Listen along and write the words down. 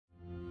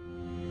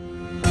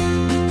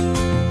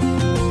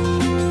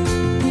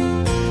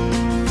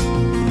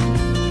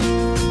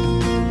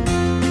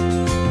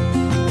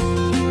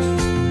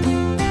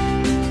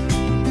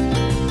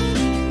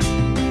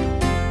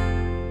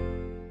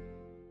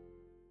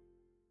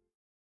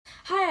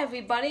Hi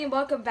everybody, and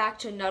welcome back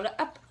to another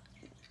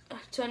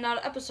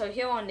episode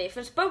here on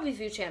Nathan's Boat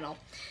Review channel.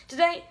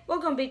 Today we're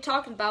going to be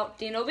talking about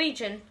the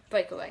Norwegian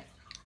Breakaway.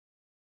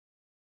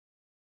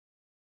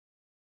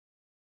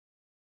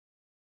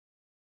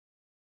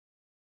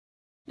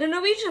 The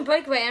Norwegian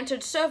Breakaway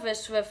entered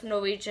service with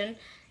Norwegian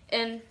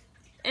in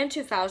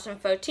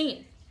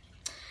 2013.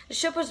 The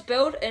ship was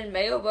built in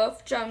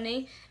Meyerwerf,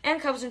 Germany, and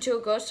comes into a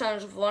gross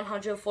tonnage of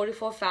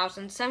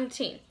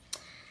 144,017.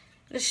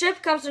 The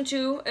ship comes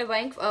into a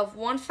length of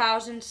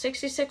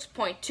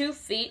 1,066.2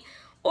 feet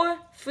or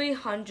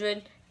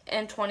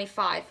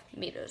 325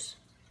 meters.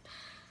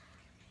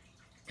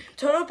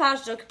 Total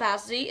passenger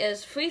capacity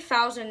is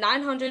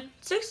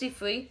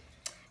 3,963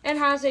 and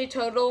has a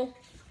total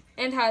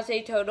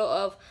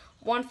of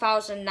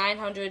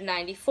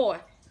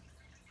 1,994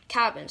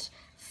 cabins,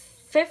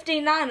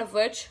 59 of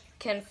which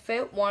can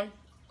fit one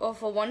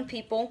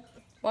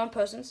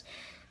person's,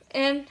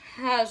 and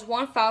has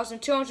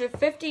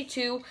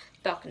 1,252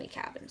 balcony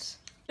cabins.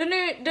 The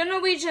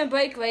Norwegian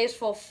Breakaway is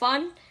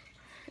fun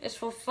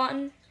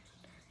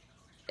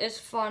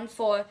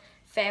for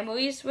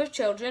families with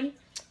children,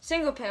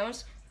 single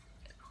parents,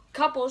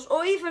 couples,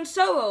 or even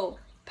solo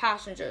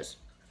passengers.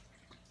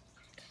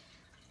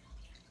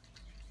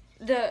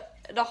 The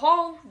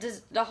hull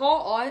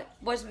art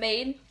was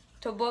made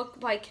to look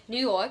like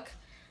New York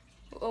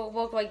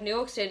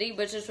City,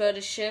 which is where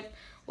the ship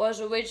was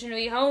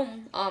originally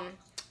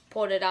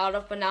ported out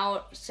of, but now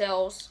it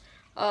sails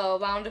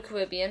around the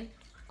Caribbean.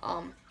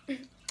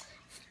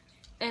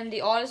 And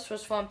the artist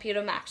was from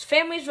Peter Max.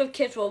 Families with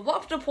kids will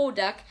love the pool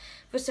deck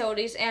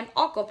facilities and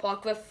aqua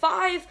park with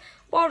 5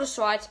 water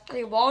slides,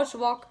 a large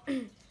walk,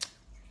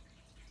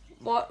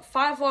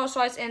 5 water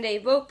slides, and a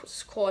rope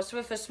course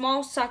with a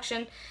small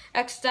section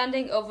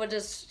extending over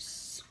the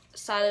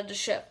side of the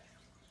ship.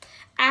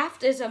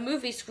 Aft is a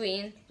movie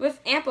screen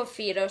with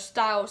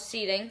amphitheater-style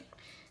seating.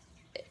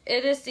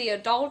 It is the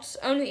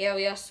adults-only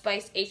area,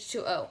 spaced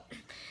H2O.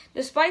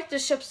 Despite the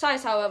ship's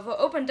size, however,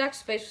 open deck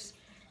space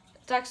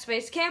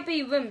can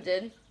be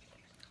limited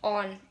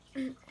on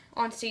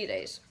sea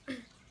days.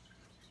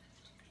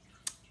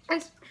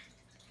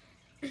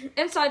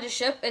 Inside the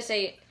ship is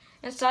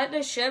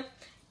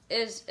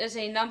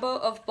a number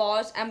of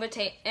bars,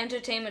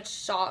 entertainment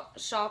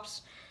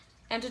shops,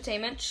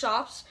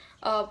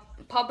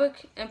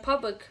 public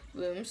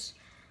rooms,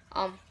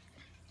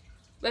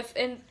 with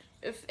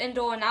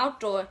indoor and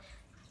outdoor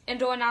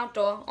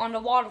on the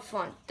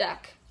waterfront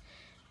deck,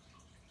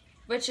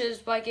 which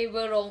is like a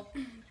little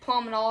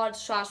promenade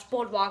 /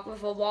 boardwalk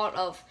with a lot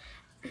of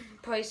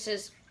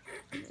places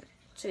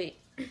to eat.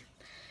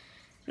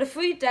 The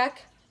free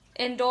deck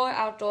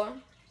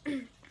indoor-outdoor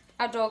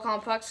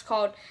complex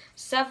called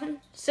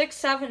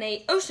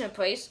 678 Ocean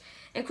Place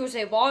includes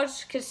a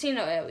large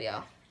casino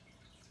area.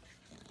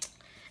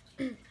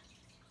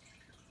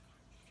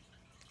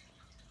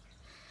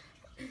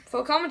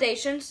 For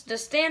accommodations, the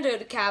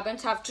standard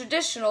cabins have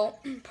traditional,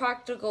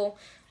 practical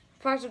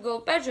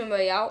bedroom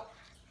layout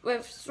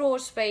with store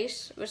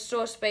space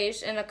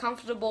and a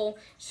comfortable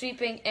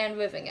sleeping and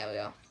living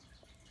area.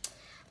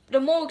 The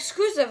more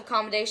exclusive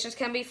accommodations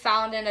can be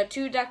found in a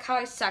 2-deck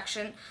high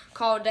section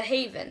called the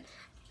Haven.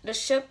 The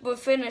ship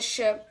within a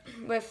ship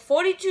with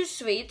 42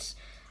 suites,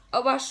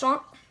 a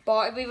restaurant,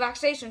 bar, a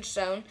relaxation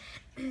zone,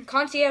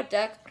 concierge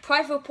deck,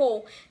 private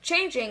pool,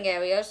 changing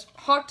areas,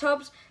 hot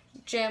tubs,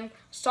 gym,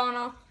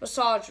 sauna,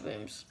 massage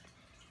rooms,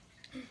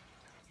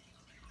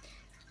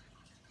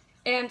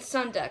 and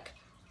sun deck.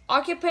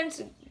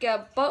 Occupants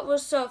get butler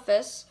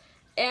service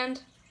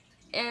and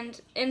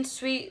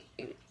in-suite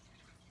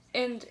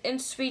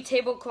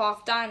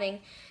tablecloth dining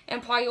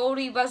and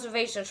priority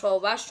reservations for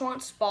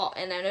restaurants, spa,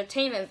 and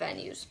entertainment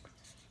venues.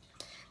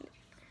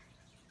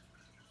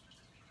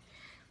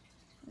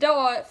 There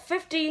are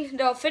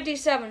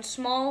 57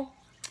 small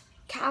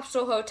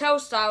capsule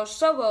hotel-style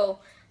solo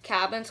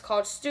cabins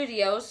called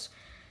studios.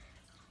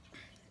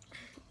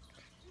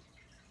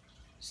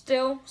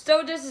 Still,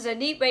 this is a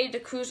neat way to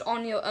cruise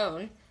on your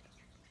own,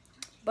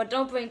 but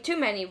don't bring too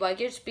many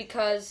luggage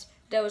because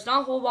there is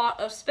not a whole lot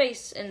of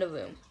space in the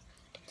room.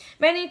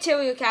 Many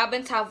interior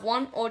cabins have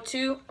 1 or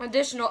 2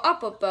 additional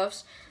upper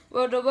berths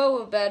where the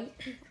lower bed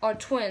are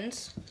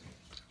twins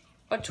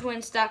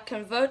that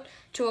convert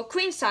to a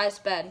queen-size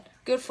bed,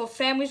 good for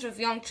families with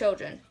young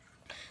children.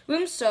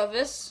 Room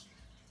service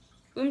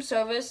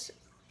includes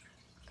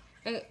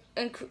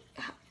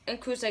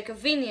a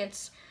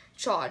convenience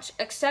charge,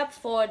 except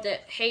for the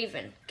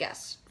Haven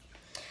guests.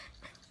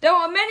 There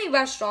are many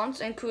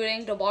restaurants,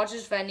 including the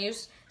largest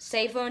venues,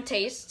 Savor and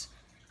Taste,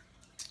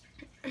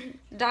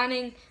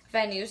 dining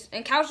venues,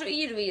 and casual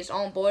eateries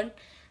on board.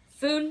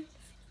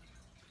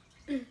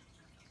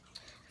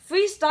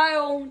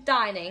 Freestyle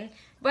dining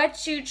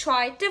lets you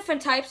try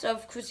different types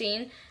of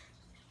cuisine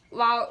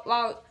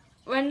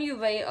when you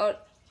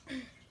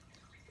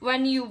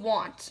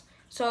want.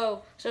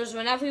 So it's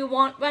whenever you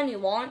want, when you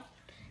want.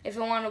 If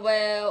you want to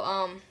wear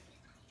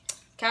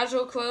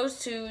casual clothes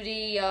to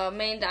the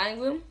main dining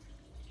room,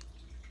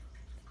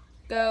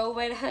 go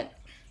right ahead.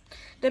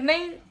 The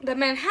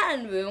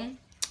Manhattan room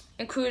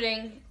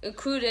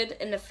included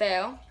in the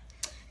fair,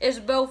 is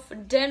both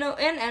dinner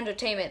and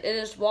entertainment. It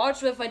is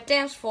large with a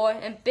dance floor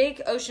and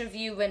big ocean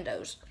view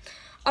windows.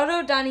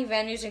 Other dining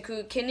venues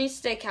include Kidney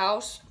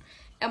Steakhouse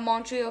and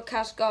Montreal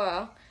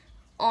Cascara,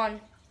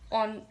 on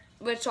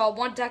which are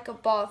one deck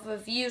above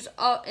with views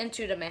up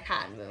into the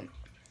Manhattan Room.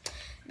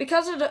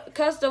 Because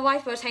the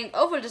lifeboats hang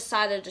over the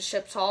side of the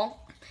ship's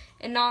hull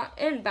and not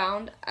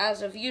inbound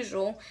as of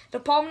usual, the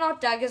promenade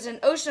deck is an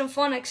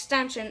oceanfront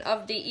extension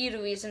of the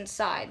eateries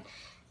inside,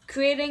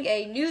 creating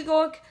a New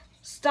York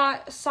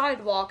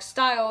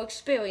sidewalk-style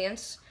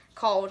experience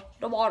called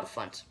the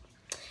waterfront.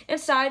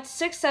 Inside,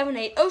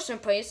 678 Ocean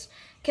Place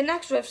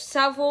connects with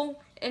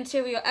several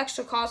interior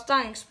extra-cost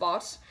dining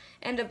spots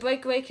and the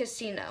Breakway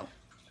Casino.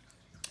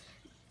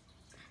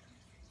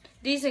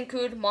 These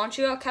include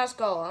Montreal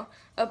Cascara,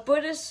 a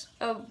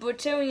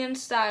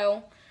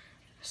Britannian-style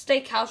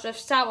steakhouse with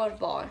salad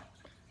bar.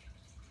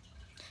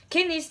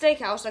 Kidney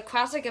Steakhouse, a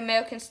classic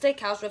American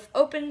steakhouse with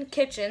open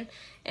kitchen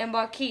and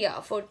marquee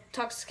for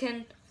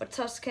Tuscan-style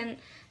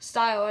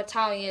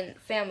Italian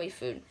family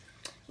food,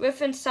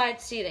 with inside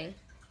seating.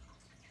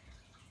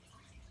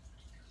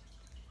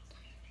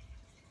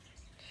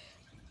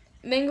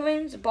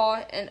 Mingling's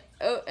Bar and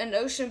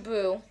Ocean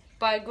Brew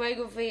by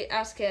Gregory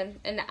Askin,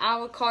 an a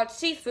la carte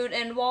seafood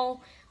and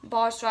wall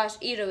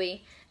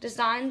bar/eatery,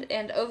 designed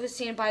and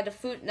overseen by the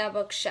Food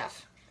Network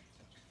chef.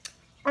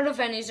 Other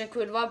venues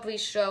include La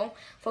Bistro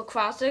for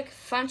classic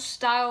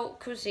French-style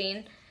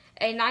cuisine,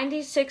 a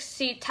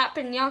 96-seat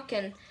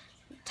teppanyaki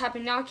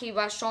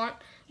restaurant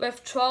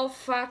with 12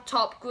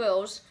 flat-top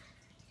grills,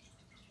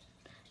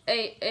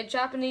 a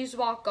Japanese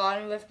rock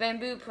garden with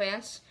bamboo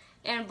plants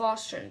and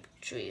Boston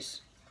trees.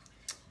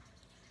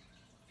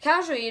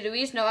 Casual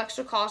eateries, no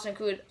extra cost,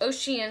 include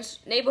Ocean's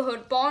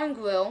Neighborhood Bar and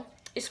Grill,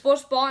 a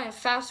sports bar and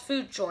fast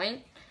food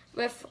joint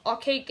with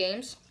arcade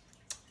games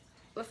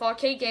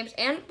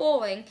and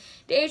bowling,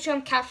 the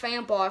Atrium Cafe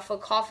and Bar for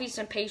coffees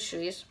and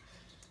pastries,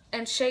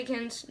 and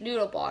Shaken's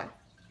Noodle Bar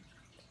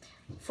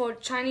for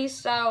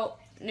Chinese-style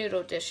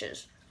noodle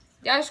dishes.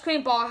 The ice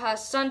cream bar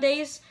has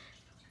Sundays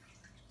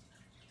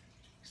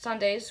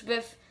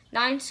with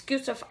 9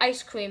 scoops of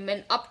ice cream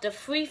and up to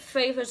 3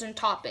 flavors and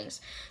toppings.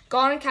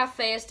 Garden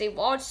Cafe is the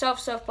large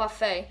self-serve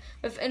buffet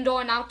with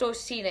indoor and outdoor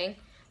seating,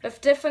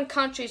 with different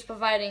countries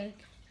providing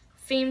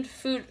themed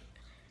food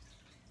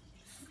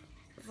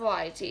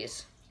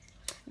varieties.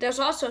 There's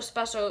also a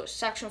special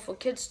section for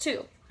kids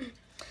too.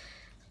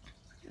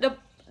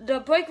 The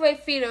Breakway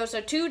Theater is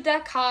a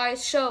 2-deck-high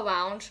show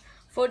lounge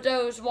for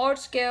those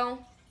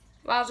large-scale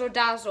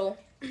razzle-dazzle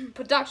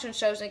production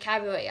shows and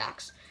cabaret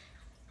acts.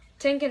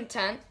 Tinkin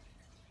Tent,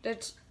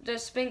 the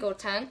Spingle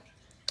Tent,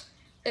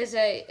 is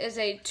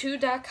a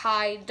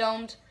 2-deck-high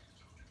domed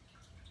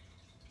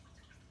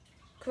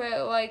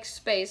like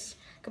space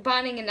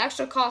combining an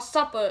extra-cost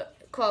supper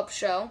club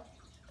show.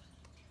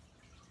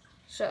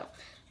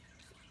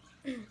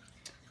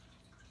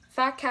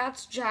 Fat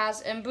Cat's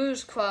Jazz and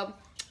Blues Club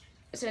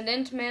is an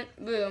intimate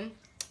room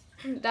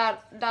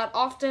that's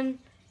often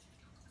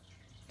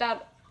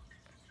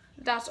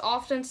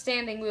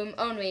standing room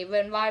only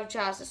when live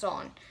jazz is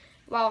on,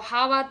 while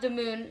Howl at the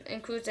Moon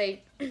includes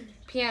a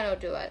piano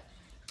duet.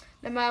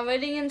 The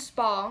Meridian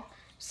Spa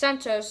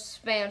Center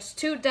spans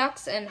 2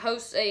 decks and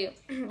hosts a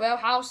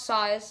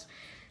warehouse-sized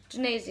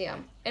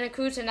gymnasium. It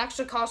includes an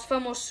extra-cost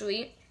thermal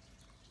suite,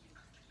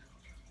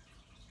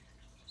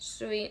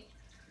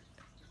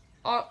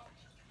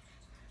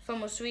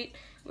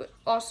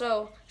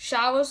 also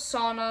showers,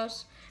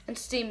 saunas, and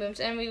steam rooms,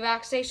 and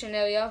relaxation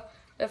area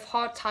with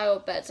hard tile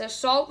beds, a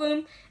salt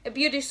room, a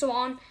beauty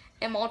salon,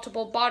 and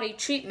multiple body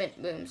treatment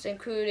rooms,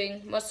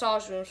 including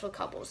massage rooms for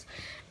couples.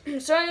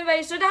 So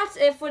anyway, that's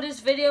it for this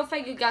video.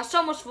 Thank you guys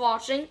so much for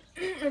watching.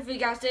 If you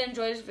guys did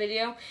enjoy this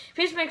video,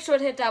 please make sure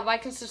to hit that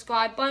like and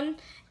subscribe button,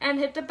 and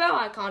hit the bell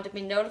icon to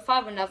be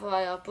notified whenever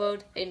I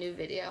upload a new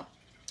video.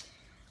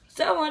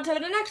 So until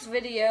the next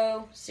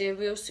video, see you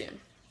real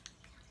soon.